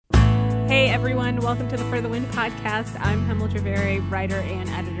everyone. Welcome to the For the Win podcast. I'm Hemel Javeri, writer and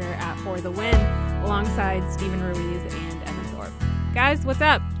editor at For the Win, alongside Stephen Ruiz and Evan Thorpe. Guys, what's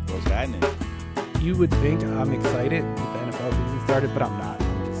up? What's happening? You would think I'm excited with the NFL season started, but I'm not.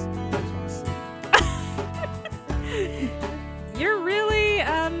 I just want to see.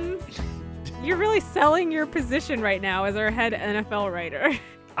 You're really selling your position right now as our head NFL writer.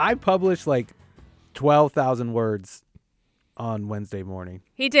 I published like 12,000 words on Wednesday morning.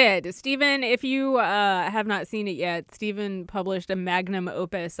 He did. Stephen, if you have not seen it yet, Stephen published a magnum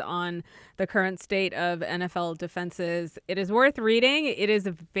opus on the current state of NFL defenses. It is worth reading. It is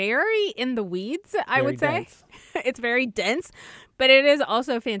very in the weeds, I would say. It's very dense, but it is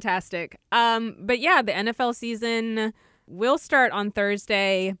also fantastic. But yeah, the NFL season will start on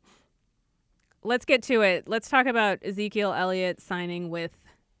Thursday. Let's get to it. Let's talk about Ezekiel Elliott signing with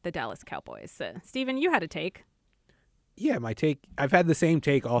the Dallas Cowboys. Stephen, you had a take. Yeah, my take, I've had the same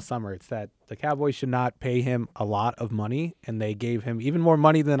take all summer. It's that the Cowboys should not pay him a lot of money, and they gave him even more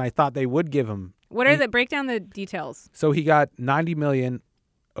money than I thought they would give him. Break down the details. So he got $90 million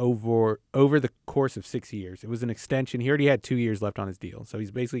over the course of 6 years. It was an extension. He already had 2 years left on his deal. So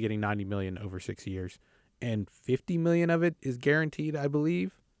he's basically getting $90 million over 6 years. And $50 million of it is guaranteed, I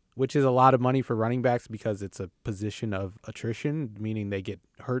believe, which is a lot of money for running backs because it's a position of attrition, meaning they get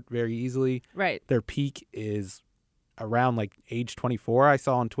hurt very easily. Right. Their peak is around like age 24, I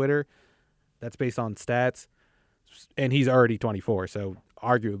saw on Twitter. That's based on stats. And he's already 24, so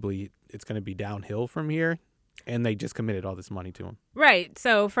arguably it's going to be downhill from here. And they just committed all this money to him. Right.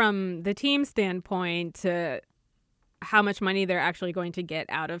 So from the team standpoint, how much money they're actually going to get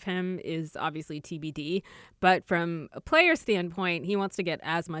out of him is obviously TBD. But from a player standpoint, he wants to get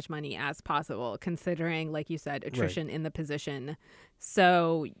as much money as possible, considering, like you said, attrition in the position.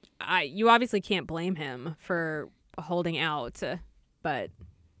 So you obviously can't blame him for holding out, but...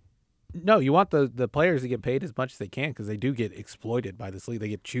 No, you want the players to get paid as much as they can because they do get exploited by this league. They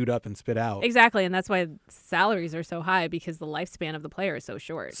get chewed up and spit out. Exactly, and that's why salaries are so high because the lifespan of the player is so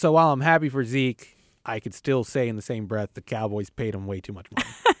short. So while I'm happy for Zeke, I could still say in the same breath the Cowboys paid him way too much money.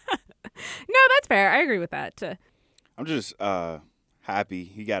 No, that's fair. I agree with that. I'm just happy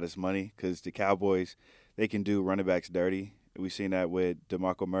he got his money because the Cowboys, they can do running backs dirty. We've seen that with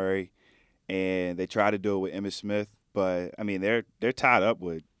DeMarco Murray, and they try to do it with Emmitt Smith. But, I mean, they're tied up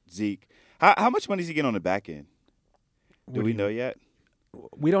with Zeke. How much money is he getting on the back end? Do we know yet?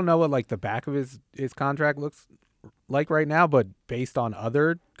 We don't know what like the back of his contract looks like right now, but based on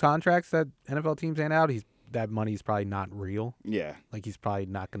other contracts that NFL teams hand out, that money's probably not real. Yeah. Like he's probably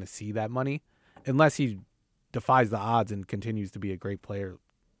not going to see that money unless he defies the odds and continues to be a great player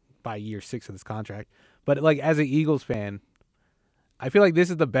by year 6 of this contract. But like as an Eagles fan, I feel like this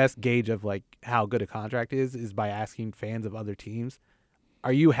is the best gauge of like how good a contract is by asking fans of other teams,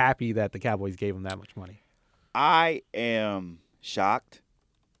 are you happy that the Cowboys gave him that much money? I am shocked.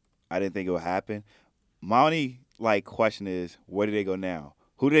 I didn't think it would happen. My only question is, where do they go now?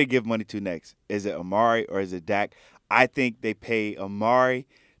 Who do they give money to next? Is it Amari or is it Dak? I think they pay Amari.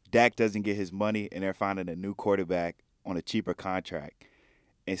 Dak doesn't get his money, and they're finding a new quarterback on a cheaper contract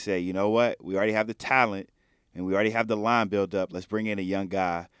and say, you know what? We already have the talent, and we already have the line built up. Let's bring in a young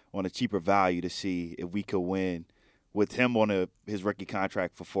guy on a cheaper value to see if we could win with him on his rookie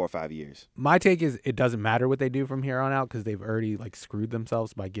contract for 4 or 5 years. My take is it doesn't matter what they do from here on out because they've already screwed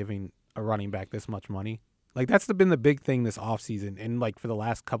themselves by giving a running back this much money. That's been the big thing this offseason and for the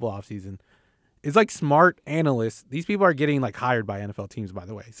last couple offseason. It's smart analysts. These people are getting hired by NFL teams, by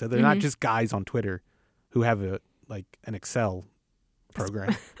the way. So they're not just guys on Twitter who have an Excel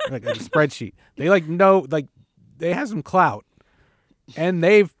program, a spreadsheet. They know they have some clout. And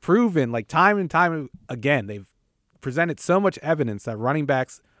they've proven time and time again, they've presented so much evidence that running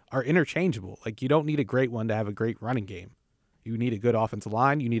backs are interchangeable. You don't need a great one to have a great running game. You need a good offensive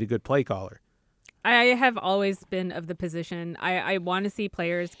line. You need a good play caller. I have always been of the position I want to see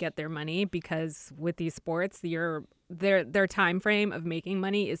players get their money because with these sports, their time frame of making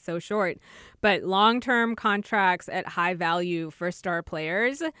money is so short. But long-term contracts at high value for star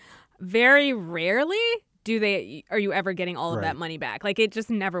players, very rarely are you ever getting all of that money back. It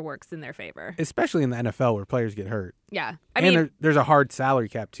just never works in their favor. Especially in the NFL where players get hurt. Yeah. There's a hard salary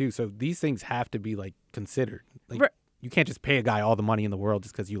cap too, so these things have to be considered. You can't just pay a guy all the money in the world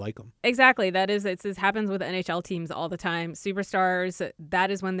just because you like him. Exactly. It happens with NHL teams all the time. Superstars,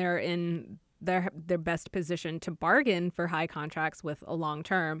 that is when they're in their best position to bargain for high contracts with a long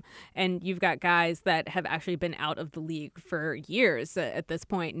term. And you've got guys that have actually been out of the league for years at this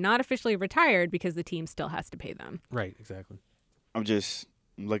point, not officially retired because the team still has to pay them. Right, exactly. I'm just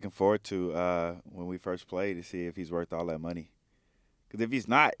looking forward to when we first play to see if he's worth all that money. Because if he's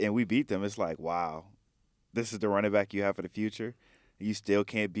not and we beat them, it's like, wow, this is the running back you have for the future. And you still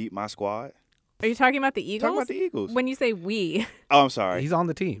can't beat my squad. Are you talking about the Eagles? Talking about the Eagles. When you say we. Oh, I'm sorry. He's on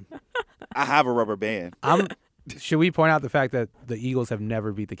the team. I have a rubber band. Should we point out the fact that the Eagles have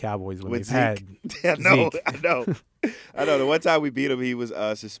never beat the Cowboys when With they've had I know. Zeke? I know. I know. The one time we beat him, he was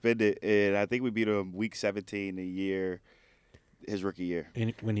suspended, and I think we beat him week 17 his rookie year.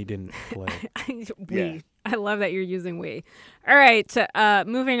 when he didn't play. We. Yeah. I love that you're using we. All right,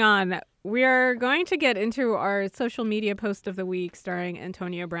 moving on. We are going to get into our social media post of the week starring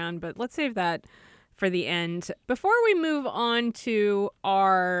Antonio Brown, but let's save that for the end. Before we move on to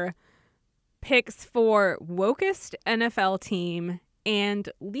our picks for wokest NFL team and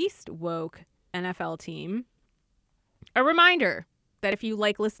least woke NFL team, a reminder that if you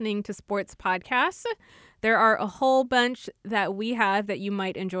like listening to sports podcasts, there are a whole bunch that we have that you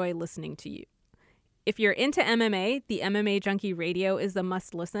might enjoy listening to. If you're into MMA, the MMA Junkie Radio is a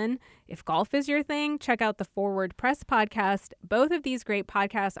must listen. If golf is your thing, check out the Forward Press podcast. Both of these great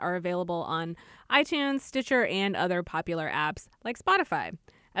podcasts are available on iTunes, Stitcher, and other popular apps like Spotify.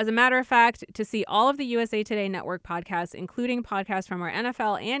 As a matter of fact, to see all of the USA Today Network podcasts, including podcasts from our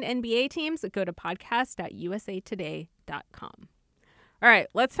NFL and NBA teams, go to podcast.usatoday.com. All right,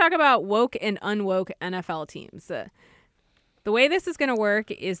 let's talk about woke and unwoke NFL teams. The way this is going to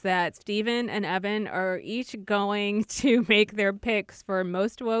work is that Steven and Evan are each going to make their picks for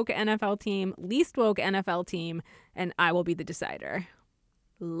most woke NFL team, least woke NFL team, and I will be the decider.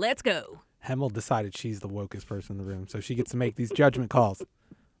 Let's go. Hemmel decided she's the wokest person in the room, so she gets to make these judgment calls.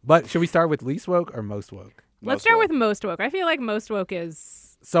 But should we start with least woke or most woke? Let's start with most woke. I feel like most woke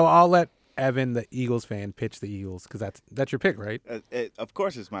is... So I'll let Evan, the Eagles fan, pitch the Eagles because that's your pick, right? Of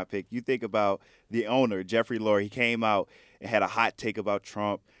course it's my pick. You think about the owner, Jeffrey Lurie. He came out and had a hot take about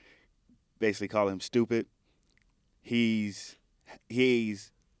Trump, basically calling him stupid. He's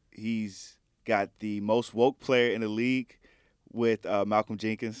got the most woke player in the league with Malcolm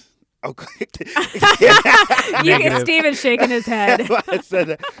Jenkins. Okay. You get Steven shaking his head. I said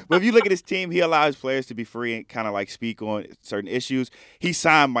that. But if you look at his team, he allows players to be free and kind of like speak on certain issues. He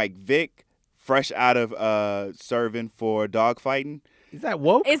signed Mike Vick, fresh out of serving for dogfighting. Is that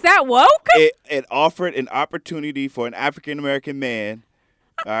woke? Is that woke? It offered an opportunity for an African-American man,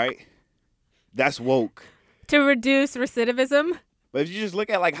 all right? That's woke. To reduce recidivism? But if you just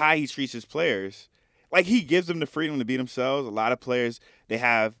look at like how he treats his players, like he gives them the freedom to be themselves. A lot of players, they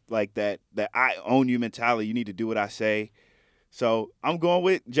have like that I own you mentality. You need to do what I say. So I'm going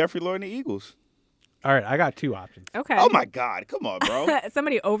with Jeffrey Lurie and the Eagles. All right, I got two options. Okay. Oh my God, come on, bro.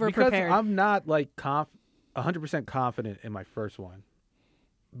 Somebody over-prepared. Because I'm not like 100% confident in my first one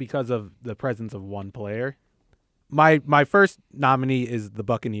because of the presence of one player. My first nominee is the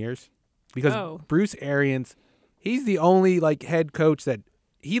Buccaneers because Bruce Arians, he's the only like head coach that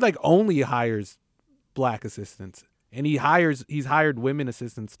he like only hires black assistants, and he's hired women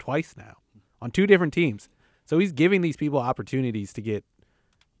assistants twice now on two different teams. So he's giving these people opportunities to get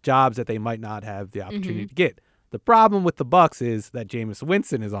jobs that they might not have the opportunity to get. The problem with the Bucs is that Jameis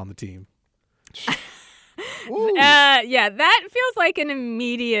Winston is on the team. Yeah, that feels like an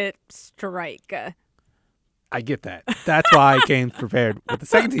immediate strike. I get that. That's why I came prepared with the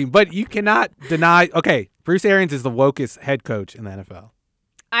second team. But you cannot deny. Okay, Bruce Arians is the wokest head coach in the NFL.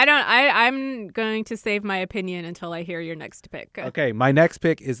 I'm going to save my opinion until I hear your next pick. Okay, my next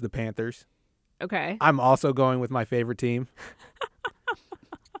pick is the Panthers. Okay. I'm also going with my favorite team.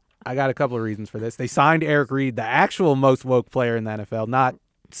 I got a couple of reasons for this. They signed Eric Reed, the actual most woke player in the NFL, not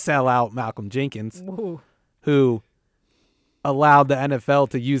sell out Malcolm Jenkins, who allowed the NFL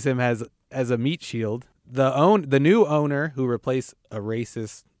to use him as a meat shield. The new owner who replaced a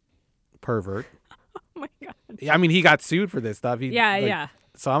racist pervert. Oh my God. I mean, he got sued for this stuff. Yeah.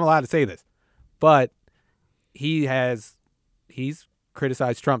 So I'm allowed to say this. But he's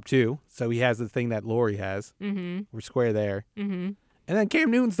criticized Trump too. So he has the thing that Lurie has. Mm-hmm. We're square there. Mm-hmm. And then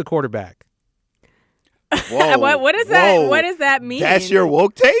Cam Newton's the quarterback. Whoa. What is that? What does that mean? That's your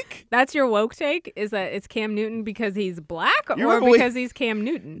woke take? That's your woke take? Is that it's Cam Newton because he's black or because he's Cam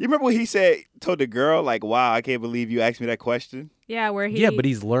Newton? You remember what he told the girl, like, wow, I can't believe you asked me that question? Yeah, where he... Yeah, but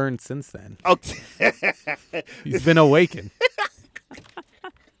he's learned since then. Oh. He's been awakened.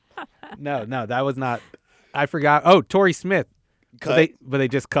 No, that was not... I forgot. Oh, Torrey Smith. But they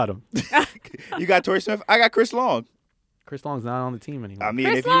just cut him. You got Torrey Smith? I got Chris Long. Chris Long's not on the team anymore. I mean,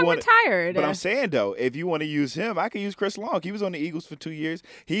 Chris Long retired. But I'm saying though, if you want to use him, I can use Chris Long. He was on the Eagles for 2 years.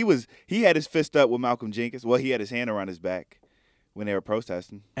 He had his fist up with Malcolm Jenkins. Well, he had his hand around his back when they were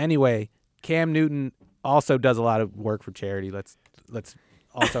protesting. Anyway, Cam Newton also does a lot of work for charity. Let's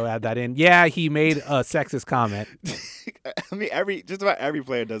also add that in. Yeah, he made a sexist comment. I mean, just about every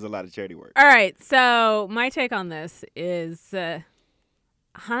player does a lot of charity work. All right, so my take on this is,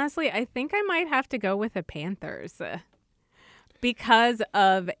 honestly, I think I might have to go with the Panthers because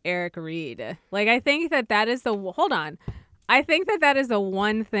of Eric Reed. Like, I think that is the hold on. I think that is the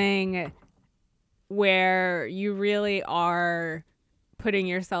one thing where you really are putting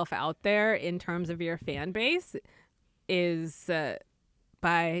yourself out there in terms of your fan base is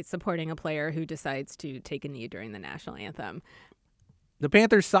by supporting a player who decides to take a knee during the national anthem. The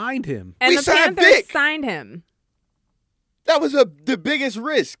Panthers signed him. And We the signed Panthers Vic. signed him. That was the biggest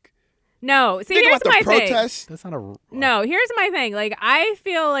risk. No, see, Think here's about my the thing. protests. That's not a. No, here's my thing. Like, I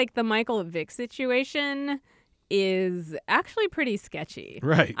feel like the Michael Vick situation is actually pretty sketchy.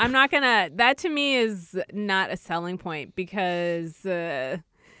 Right. I'm not gonna. That to me is not a selling point because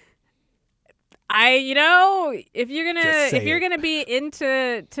if you're Just say gonna be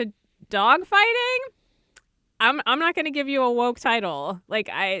into dog fighting, I'm not gonna give you a woke title. Like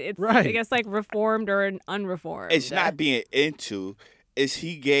I Right. guess like reformed or an unreformed. It's not being into. Is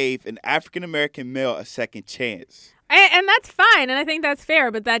he gave an African American male a second chance? And that's fine, and I think that's fair,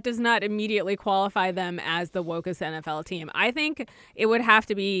 but that does not immediately qualify them as the wokest NFL team. I think it would have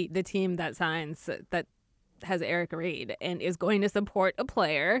to be the team that has Eric Reed and is going to support a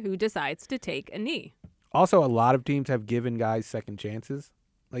player who decides to take a knee. Also, a lot of teams have given guys second chances.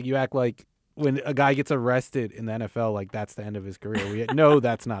 Like, you act like when a guy gets arrested in the NFL, like that's the end of his career. No,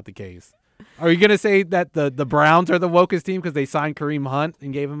 that's not the case. Are you going to say that the Browns are the wokest team because they signed Kareem Hunt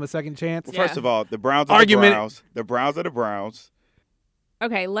and gave him a second chance? Well, first of all, the Browns are Argument- the Browns. The Browns are the Browns.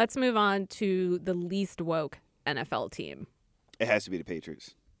 Okay, let's move on to the least woke NFL team. It has to be the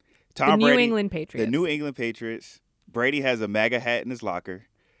Patriots. The Tom New Brady, England Patriots. The New England Patriots. Brady has a MAGA hat in his locker.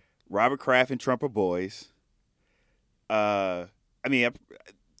 Robert Kraft and Trump are boys. I mean,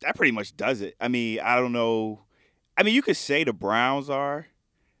 that pretty much does it. I mean, I don't know. I mean, you could say the Browns are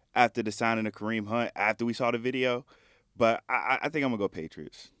after the signing of Kareem Hunt, after we saw the video, but I think I'm going to go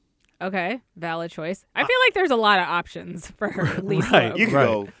Patriots. Okay, valid choice. I feel like there's a lot of options for least Right. woke. You could Right.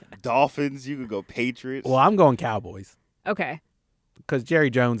 go Dolphins. You could go Patriots. Well, I'm going Cowboys Okay. because Jerry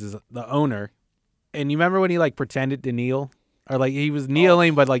Jones is the owner. And you remember when he like pretended to kneel, or like he was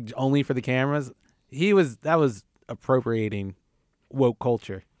kneeling but like only for the cameras? That was appropriating woke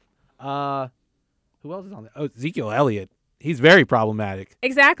culture. Who else is on there? Oh, Ezekiel Elliott. He's very problematic.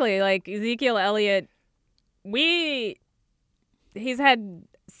 Exactly. Like Ezekiel Elliott, he's had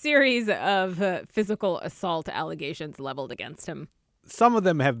series of physical assault allegations leveled against him. Some of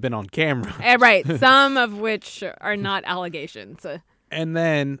them have been on camera. Right. Some of which are not allegations. And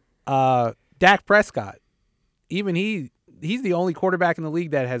then Dak Prescott. Even he's the only quarterback in the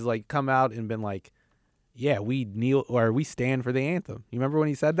league that has like come out and been like, yeah, we kneel or we stand for the anthem. You remember when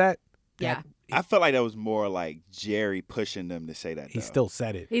he said that? Yeah. Dak- I felt like that was more like Jerry pushing them to say that. He though. still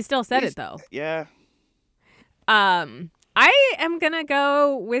said it. He still said it though. Yeah. I am gonna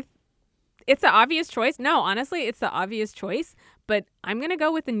go with. It's the obvious choice. No, honestly, it's the obvious choice. But I'm gonna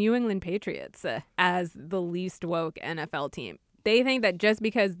go with the New England Patriots as the least woke NFL team. They think that just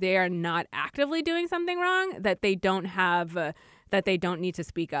because they are not actively doing something wrong, that they don't have, that they don't need to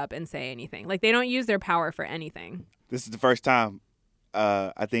speak up and say anything. Like they don't use their power for anything. This is the first time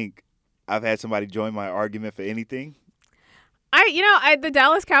I think I've had somebody join my argument for anything. The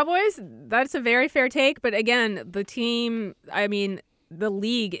Dallas Cowboys, that's a very fair take. But again, the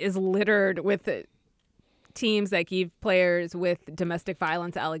league is littered with teams that give players with domestic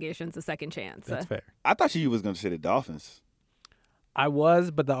violence allegations a second chance. That's fair. I thought you was going to say the Dolphins. I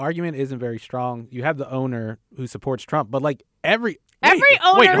was, but the argument isn't very strong. You have the owner who supports Trump, but like every owner.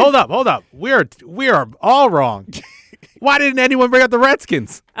 Wait, hold up. We are all wrong. Why didn't anyone bring up the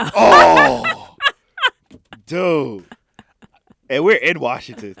Redskins? Oh, dude. And we're in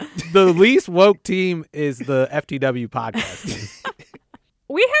Washington. The least woke team is the FTW podcast team.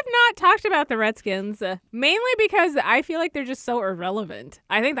 We have not talked about the Redskins, mainly because I feel like they're just so irrelevant.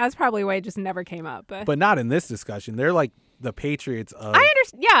 I think that's probably why it just never came up. But not in this discussion. They're like the Patriots of I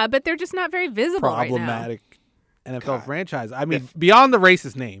understand, yeah, but they're just not very visible problematic right now. NFL franchise. I mean, beyond the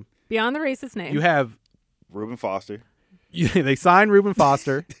racist name, Beyond the racist name. you have Reuben Foster. they signed Reuben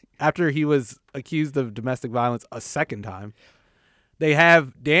Foster after he was accused of domestic violence a second time. They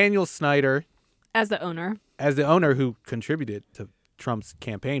have Daniel Snyder as the owner. who contributed to Trump's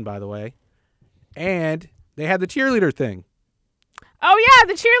campaign, by the way. And they had the cheerleader thing. Oh, yeah,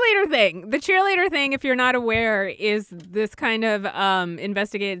 the cheerleader thing. The cheerleader thing, if you're not aware, is this kind of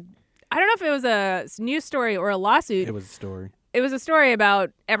investigated. I don't know if it was a news story or a lawsuit. It was a story. it was a story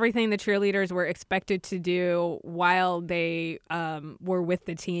about everything the cheerleaders were expected to do while they were with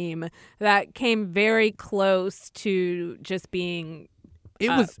the team that came very close to just being.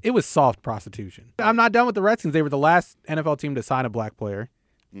 It was soft prostitution. I'm not done with the Redskins. They were the last NFL team to sign a black player,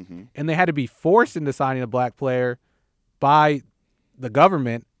 and they had to be forced into signing a black player by the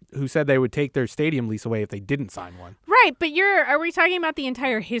government, who said they would take their stadium lease away if they didn't sign one. Right, but are we talking about the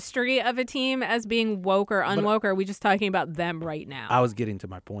entire history of a team as being woke or unwoke, or are we just talking about them right now? I was getting to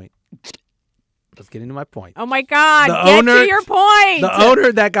my point. Oh my God, to your point! The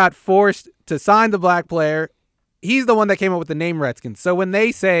owner that got forced to sign the black player, he's the one that came up with the name Redskins. So when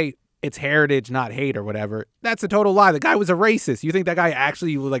they say it's heritage, not hate or whatever, that's a total lie. The guy was a racist. You think that guy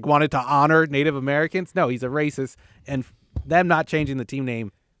actually wanted to honor Native Americans? No, he's a racist. And them not changing the team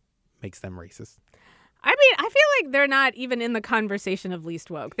name makes them racist. I mean, I feel like they're not even in the conversation of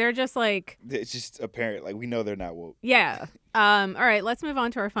least woke. They're just it's just apparent. Like, we know they're not woke. Yeah. All right, let's move on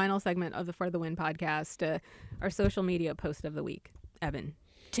to our final segment of the For the Win podcast, our social media post of the week. Evan,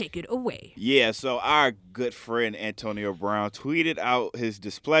 take it away. Yeah, so our good friend Antonio Brown tweeted out his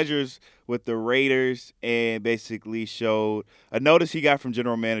displeasures with the Raiders and basically showed a notice he got from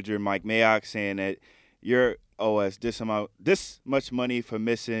general manager Mike Mayock saying that your OS this much money for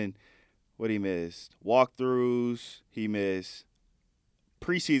missing what he missed walkthroughs, he missed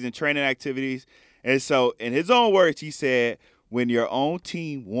preseason training activities. And so in his own words, he said, when your own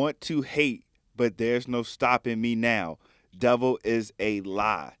team want to hate, but there's no stopping me now, devil is a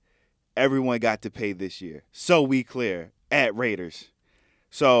lie. Everyone got to pay this year. So we clear at Raiders.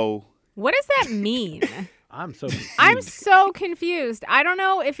 So what does that mean? I'm so confused. I'm so confused. I don't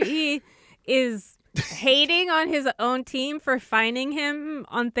know if he is hating on his own team for fining him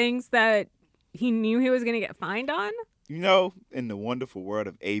on things that he knew he was going to get fined on. You know, in the wonderful world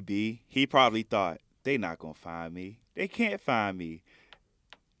of AB, he probably thought, they not going to fine me. They can't fine me.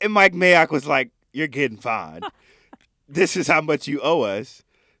 And Mike Mayock was like, you're getting fined. This is how much you owe us.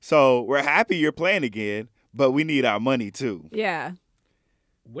 So we're happy you're playing again, but we need our money too. Yeah.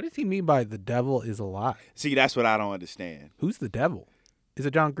 What does he mean by the devil is a lie? See, that's what I don't understand. Who's the devil? Is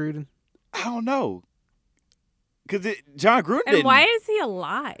it John Gruden? I don't know. Because John Gruden And why is he a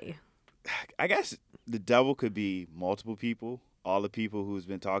lie? I guess the devil could be multiple people, all the people who's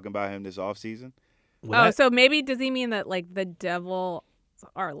been talking about him this offseason. Well, so maybe does he mean that the devil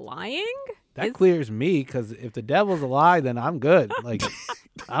are lying? That clears me, because if the devil's a lie, then I'm good. I don't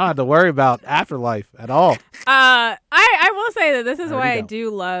have to worry about afterlife at all. I will say that this is why I don't. do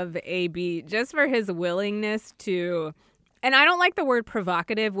love AB, just for his willingness to, and I don't like the word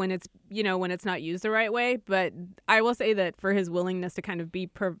provocative when it's not used the right way, but I will say that for his willingness to kind of be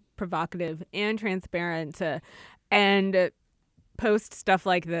provocative and transparent and post stuff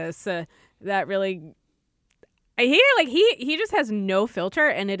like this that really. He just has no filter,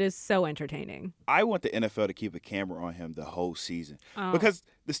 and it is so entertaining. I want the NFL to keep a camera on him the whole season. Oh. Because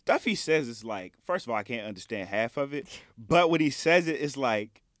the stuff he says is like, first of all, I can't understand half of it. But when he says it, it's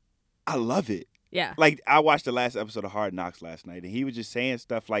like, I love it. Yeah. Like, I watched the last episode of Hard Knocks last night, and he was just saying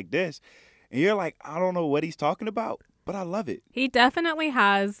stuff like this. And you're like, I don't know what he's talking about, but I love it. He definitely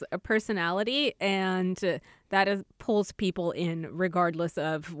has a personality, and that pulls people in regardless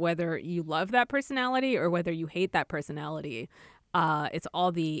of whether you love that personality or whether you hate that personality. It's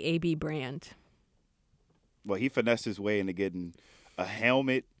all the AB brand. Well, he finessed his way into getting a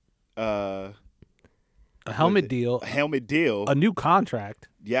helmet. A helmet deal. A helmet deal. A new contract.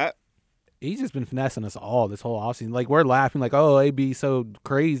 Yeah. He's just been finessing us all this whole offseason. Like, we're laughing like, oh, AB's so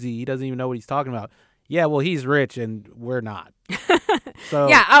crazy. He doesn't even know what he's talking about. Yeah, well, he's rich and we're not. So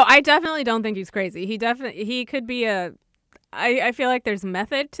Yeah. Oh, I definitely don't think he's crazy. He could be I feel like there's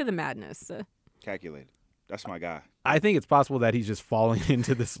method to the madness. Calculated. That's my guy. I think it's possible that he's just falling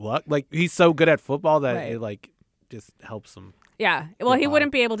into this luck. Like, he's so good at football that Right. it just helps him. Yeah. Well, he Goodbye.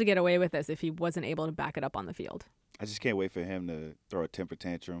 wouldn't be able to get away with this if he wasn't able to back it up on the field. I just can't wait for him to throw a temper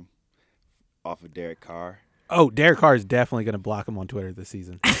tantrum off of Derek Carr. Oh, Derek Carr is definitely going to block him on Twitter this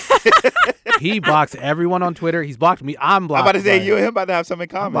season. He blocks everyone on Twitter. He's blocked me. I'm blocked. I'm about to say, by- you and him about to have something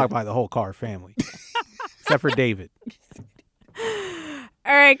in I'm common. blocked by the whole Carr family, except for David.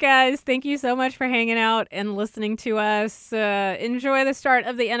 All right, guys. Thank you so much for hanging out and listening to us. Enjoy the start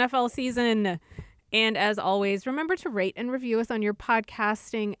of the NFL season. And as always, remember to rate and review us on your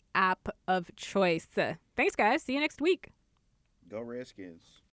podcasting app of choice. Thanks, guys. See you next week. Go Redskins.